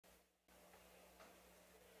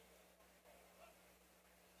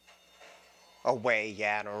Away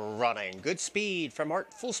and running. Good speed from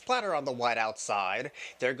Artful Splatter on the wide outside.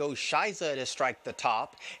 There goes Shiza to strike the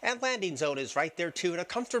top. And Landing Zone is right there too in a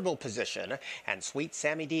comfortable position. And Sweet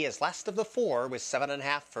Sammy D is last of the four with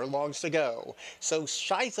 7.5 furlongs to go. So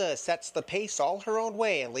Shiza sets the pace all her own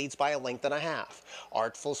way and leads by a length and a half.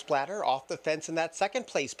 Artful Splatter off the fence in that second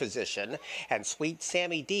place position. And Sweet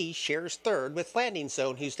Sammy D shares third with Landing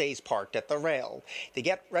Zone, who stays parked at the rail. They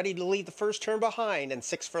get ready to lead the first turn behind and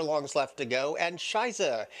 6 furlongs left to go. And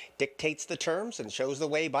Shiza dictates the terms and shows the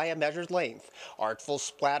way by a measured length. Artful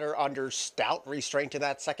Splatter under stout restraint to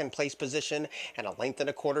that second place position, and a length and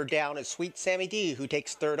a quarter down is Sweet Sammy D, who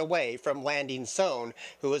takes third away from Landing Zone,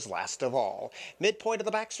 who is last of all. Midpoint of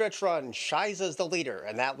the backstretch run, Shiza's the leader,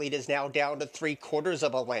 and that lead is now down to 3/4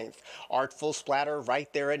 of a length. Artful Splatter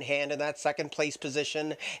right there in hand in that second place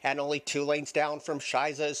position, and only 2 lengths down from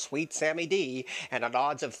Shiza's Sweet Sammy D, and at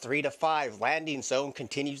odds of 3 to 5, Landing Zone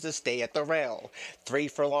continues to stay at the rail. 3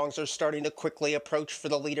 furlongs are starting to quickly approach for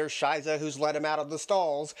the leader, Shiza, who's led him out of the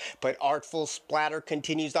stalls, but Artful Splatter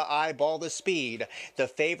continues to eyeball the speed. The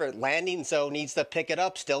favorite, Landing Zone, needs to pick it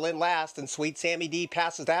up, still in last, and Sweet Sammy D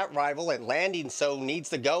passes that rival, and Landing Zone needs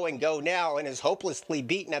to go and go now and is hopelessly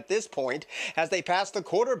beaten at this point as they pass the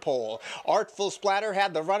quarter pole. Artful Splatter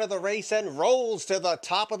had the run of the race and rolls to the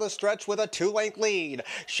top of the stretch with a 2-length lead.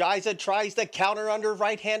 Shiza tries to counter under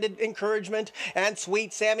right-handed encouragement, and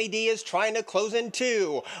Sweet Sammy D is trying to close in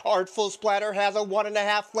 2. Artful Splatter has a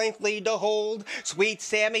 1.5 length lead to hold. Sweet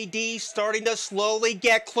Sammy D starting to slowly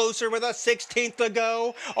get closer with a 16th to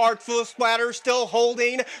go. Artful Splatter still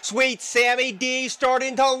holding. Sweet Sammy D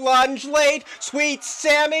starting to lunge late. Sweet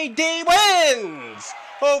Sammy D wins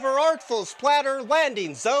over Artful Splatter,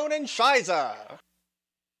 Landing Zone, and Shiza.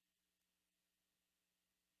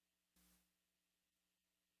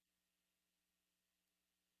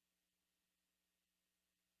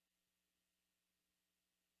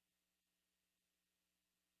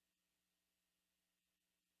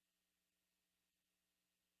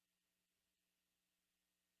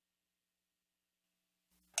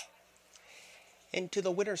 Into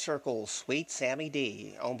the winner's circle, Sweet Sammy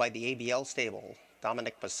D, owned by the ABL stable,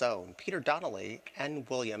 Dominic Bassone, Peter Donnelly, and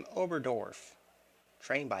William Oberdorf.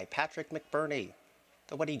 Trained by Patrick McBurney.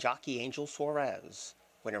 The winning jockey, Angel Suarez.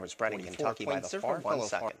 Winner was bred in Kentucky by the far 1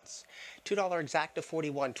 seconds. $2 exact to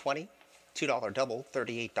 $41.20. $2 double,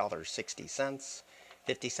 $38.60.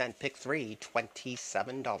 50-cent pick 3,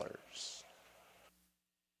 $27.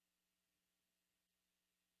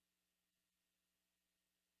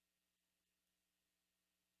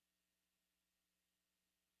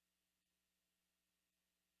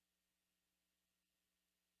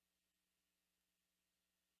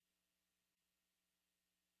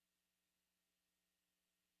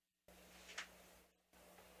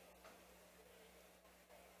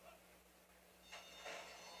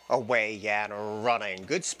 Away and running.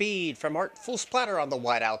 Good speed from Artful Splatter on the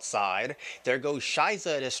wide outside. There goes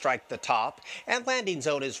Shiza to strike the top. And Landing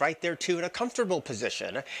Zone is right there too in a comfortable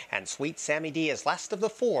position. And Sweet Sammy D is last of the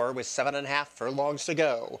four with 7.5 furlongs to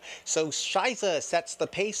go. So Shiza sets the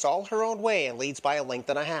pace all her own way and leads by a length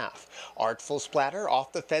and a half. Artful Splatter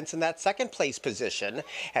off the fence in that second place position.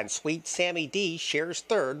 And Sweet Sammy D shares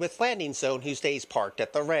third with Landing Zone, who stays parked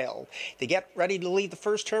at the rail. They get ready to lead the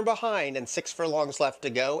first turn behind and 6 furlongs left to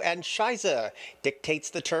go. And Shiza dictates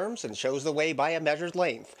the terms and shows the way by a measured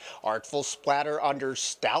length. Artful Splatter under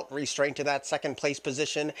stout restraint to that second place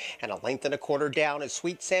position, and a length and a quarter down is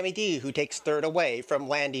Sweet Sammy D, who takes third away from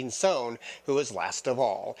Landing Zone, who is last of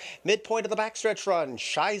all. Midpoint of the backstretch run,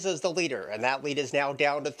 Shiza's the leader, and that lead is now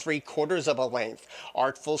down to 3/4 of a length.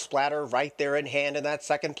 Artful Splatter right there in hand in that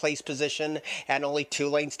second place position, and only 2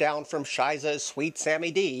 lengths down from Shiza's Sweet Sammy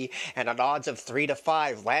D, and at odds of 3 to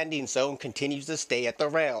 5, Landing Zone continues to stay at the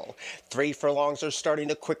rail. 3 furlongs are starting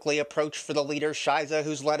to quickly approach for the leader, Shiza,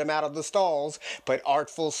 who's led him out of the stalls, but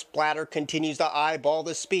Artful Splatter continues to eyeball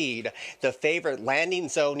the speed. The favorite, Landing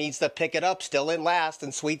Zone, needs to pick it up, still in last,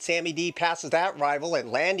 and Sweet Sammy D passes that rival, and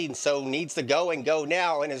Landing Zone needs to go and go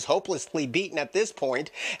now and is hopelessly beaten at this point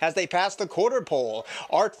as they pass the quarter pole.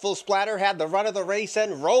 Artful Splatter had the run of the race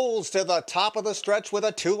and rolls to the top of the stretch with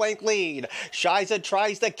a 2-length lead. Shiza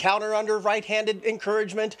tries to counter under right-handed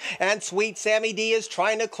encouragement, and Sweet Sammy D is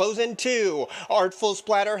trying to close in 2. Artful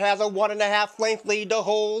Splatter has a 1.5 length lead to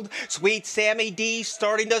hold. Sweet Sammy D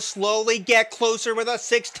starting to slowly get closer with a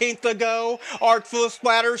 16th to go. Artful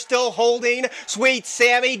Splatter still holding. Sweet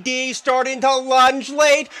Sammy D starting to lunge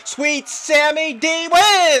late. Sweet Sammy D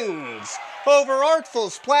wins over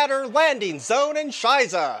Artful Splatter, Landing Zone, and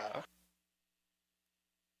Shiza.